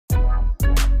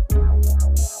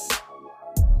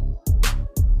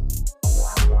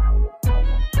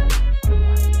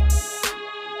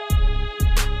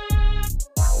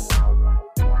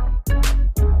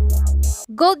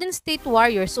Golden State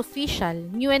Warriors official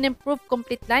new and improved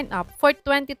complete lineup for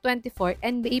 2024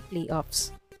 NBA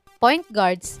playoffs. Point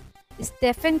guards: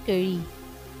 Stephen Curry,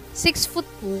 6'2",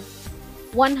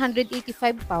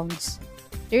 185 pounds,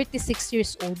 36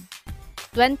 years old,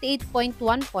 28.1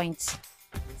 points,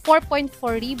 4.4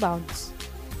 rebounds,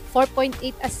 4.8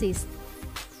 assists,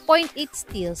 0.8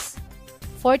 steals,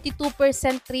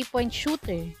 42% three-point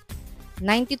shooter,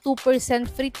 92%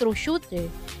 free throw shooter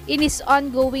in his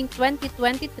ongoing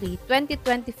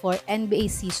 2023-2024 NBA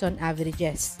season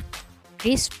averages.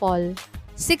 Chris Paul,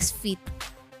 6 feet,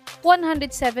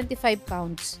 175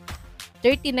 pounds,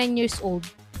 39 years old,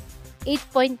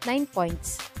 8.9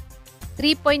 points,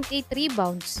 3.8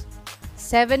 rebounds,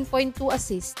 7.2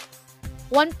 assists,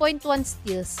 1.1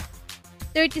 steals,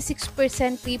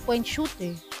 36% three-point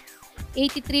shooter,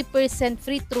 83%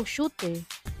 free throw shooter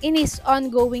in his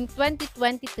ongoing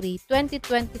 2023-2024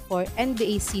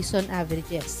 NBA season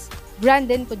averages.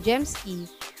 Brandon Podziemski,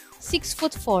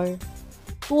 6'4",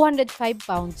 205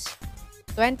 pounds,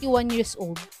 21 years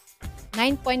old,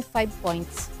 9.5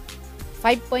 points,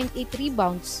 5.8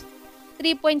 rebounds,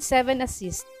 3.7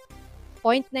 assists,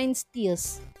 0.9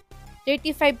 steals,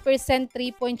 35%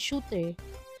 three-point shooter,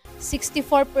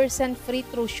 64% free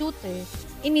throw shooter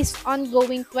in his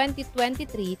ongoing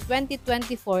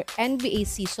 2023-2024 NBA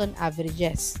season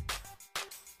averages.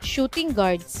 Shooting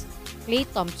guards: Klay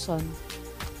Thompson,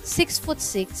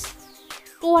 6'6",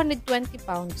 220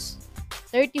 pounds,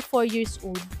 34 years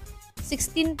old,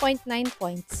 16.9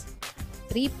 points,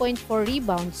 3.4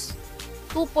 rebounds,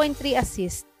 2.3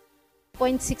 assists,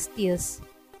 0.6 steals,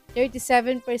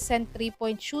 37%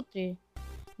 three-point shooter,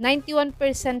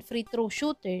 91% free throw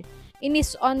shooter in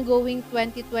his ongoing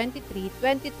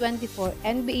 2023-2024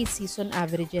 NBA season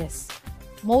averages.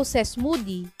 Moses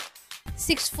Moody,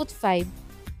 6'5",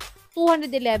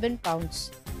 211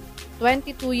 pounds,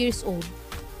 22 years old,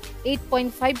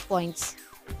 8.5 points,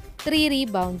 3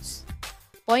 rebounds,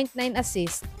 0.9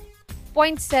 assists,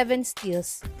 0.7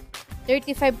 steals,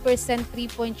 35%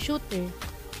 three-point shooter,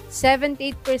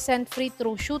 78% free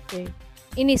throw shooter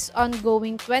in his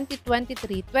ongoing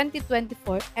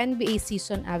 2023-2024 NBA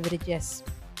season averages.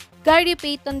 Gary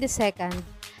Payton II,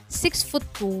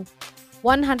 6'2",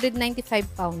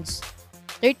 195 pounds,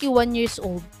 31 years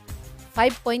old,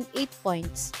 5.8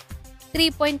 points,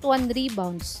 3.1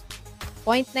 rebounds,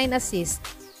 0.9 assists,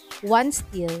 1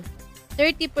 steal,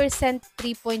 30%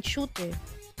 three-point shooter,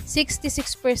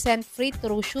 66% free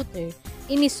throw shooter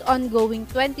in his ongoing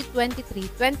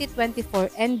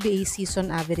 2023-2024 NBA season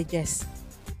averages.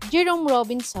 Jerome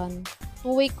Robinson,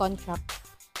 two-way contract,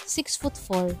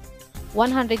 6'4",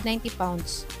 190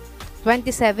 pounds,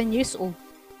 27 years old,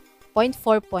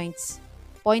 0.4 points,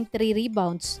 0.3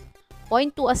 rebounds,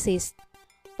 0.2 assists,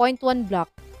 0.1 block,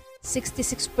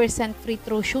 66% free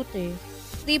throw shooter,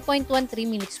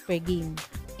 3.13 minutes per game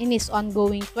in his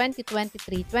ongoing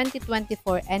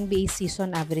 2023-2024 NBA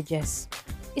season averages.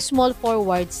 Small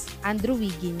forwards: Andrew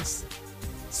Wiggins,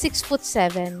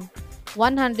 6'7",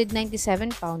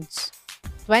 197 pounds,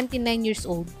 29 years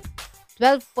old,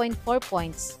 12.4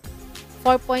 points,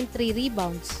 4.3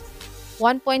 rebounds,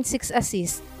 1.6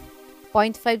 assists,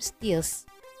 0.5 steals,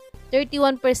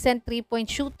 31% three-point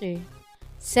shooter,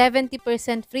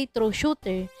 70% free throw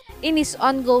shooter in his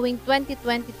ongoing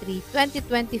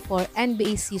 2023-2024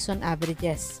 NBA season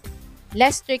averages.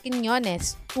 Lester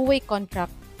Quinones, two-way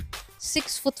contract,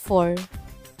 6'4",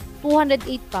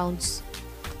 208 pounds,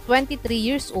 23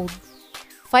 years old,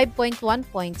 5.1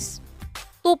 points,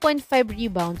 2.5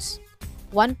 rebounds,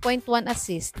 1.1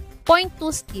 assists,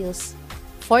 0.2 steals,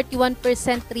 41%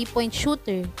 three-point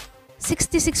shooter,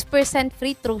 66%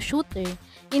 free throw shooter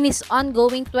in his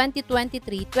ongoing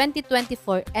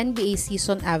 2023-2024 NBA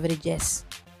season averages.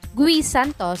 Gui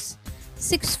Santos,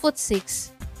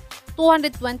 6'6",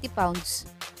 220 pounds,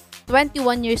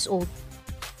 21 years old,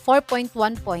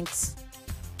 4.1 points,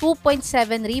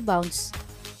 2.7 rebounds,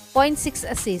 0.6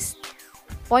 assists,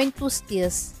 0.2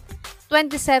 steals,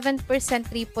 27%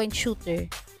 three-point shooter,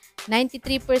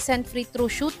 93% free throw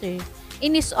shooter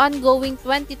in his ongoing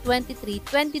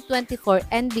 2023-2024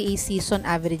 NBA season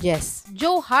averages.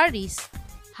 Joe Harris.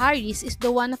 Harris is the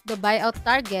one of the buyout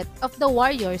target of the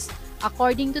Warriors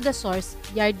according to the source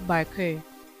Yardbarker.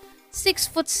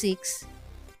 6'6",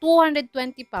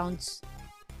 220 pounds,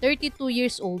 32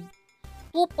 years old,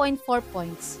 2.4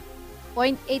 points,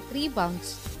 0.8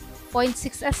 rebounds,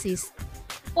 0.6 assists,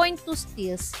 0.2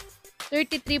 steals,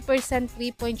 33%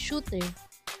 three-point shooter,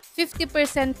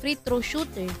 50% free throw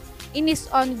shooter in his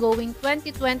ongoing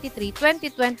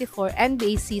 2023-2024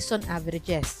 NBA season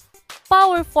averages.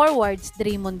 Power forwards: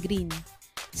 Draymond Green,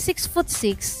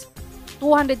 6'6",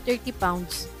 230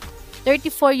 pounds,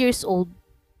 34 years old,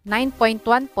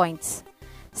 9.1 points,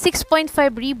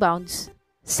 6.5 rebounds,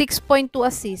 6.2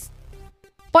 assists,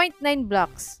 0.9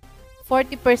 blocks,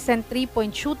 40%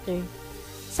 three-point shooter,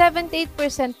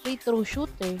 78% free throw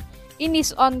shooter in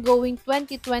his ongoing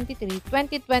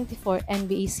 2023-2024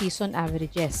 NBA season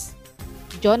averages.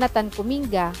 Jonathan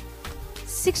Kuminga,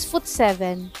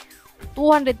 6'7",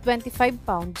 225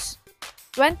 pounds,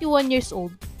 21 years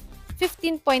old,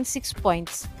 15.6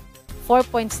 points,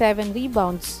 4.7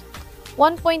 rebounds,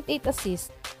 1.8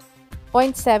 assists,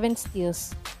 0.7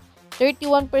 steals,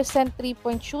 31%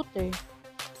 three-point shooter,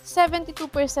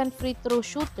 72% free throw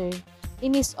shooter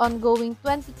in his ongoing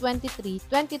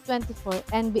 2023-2024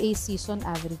 NBA season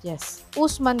averages.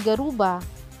 Usman Garuba,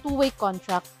 two-way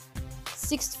contract,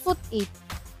 6'8",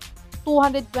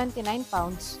 229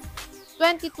 pounds,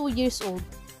 22 years old,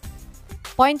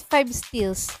 0.5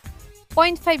 steals,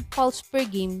 0.5 fouls per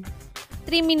game,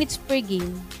 3 minutes per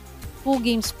game, 2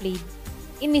 games played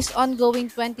in his ongoing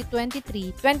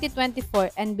 2023-2024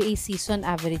 NBA season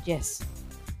averages.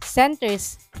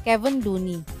 Centers, Kevin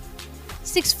Looney,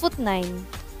 6'9",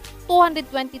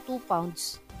 222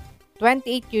 pounds,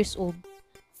 28 years old,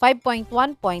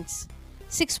 5.1 points,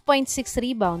 6.6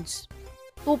 rebounds,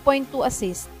 2.2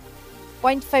 assists,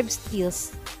 0.5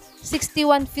 steals,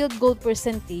 61 field goal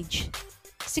percentage,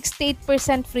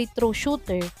 68% free throw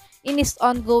shooter in his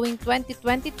ongoing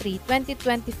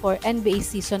 2023-2024 NBA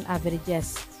season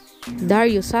averages.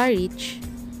 Dario Saric,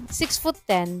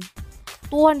 6'10",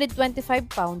 225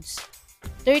 pounds,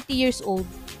 30 years old,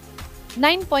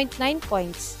 9.9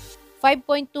 points,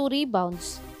 5.2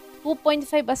 rebounds,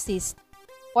 2.5 assists,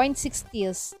 0.6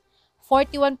 steals,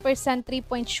 41%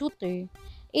 three-point shooter,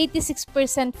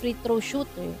 86% free throw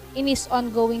shooter in his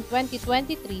ongoing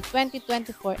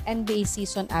 2023-2024 NBA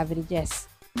season averages.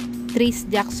 Trace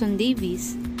Jackson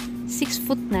Davis,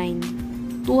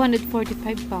 6'9",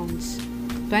 245 pounds,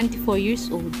 24 years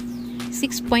old,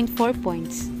 6.4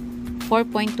 points,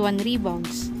 4.1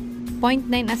 rebounds,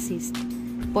 0.9 assists,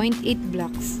 0.8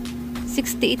 blocks,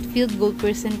 68 field goal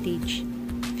percentage,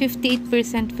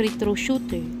 58% free throw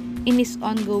shooter in his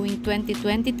ongoing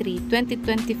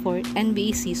 2023-2024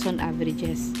 NBA season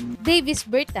averages. Davis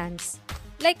Bertans.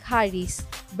 Like Harris,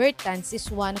 Bertans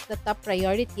is one of the top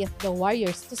priority of the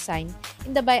Warriors to sign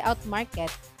in the buyout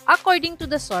market according to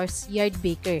the source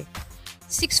Yardbaker.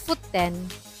 6'10",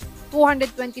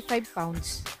 225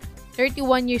 pounds,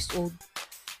 31 years old,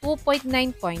 2.9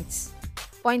 points,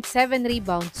 0.7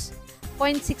 rebounds,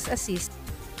 0.6 assists,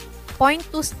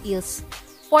 0.2 steals,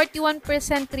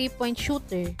 41% three-point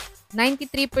shooter,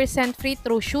 93% free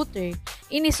throw shooter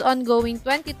in his ongoing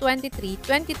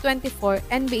 2023-2024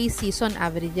 NBA season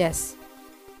averages.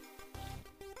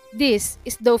 This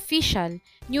is the official,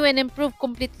 new and improved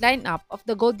complete lineup of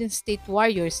the Golden State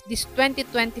Warriors this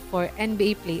 2024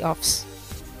 NBA playoffs.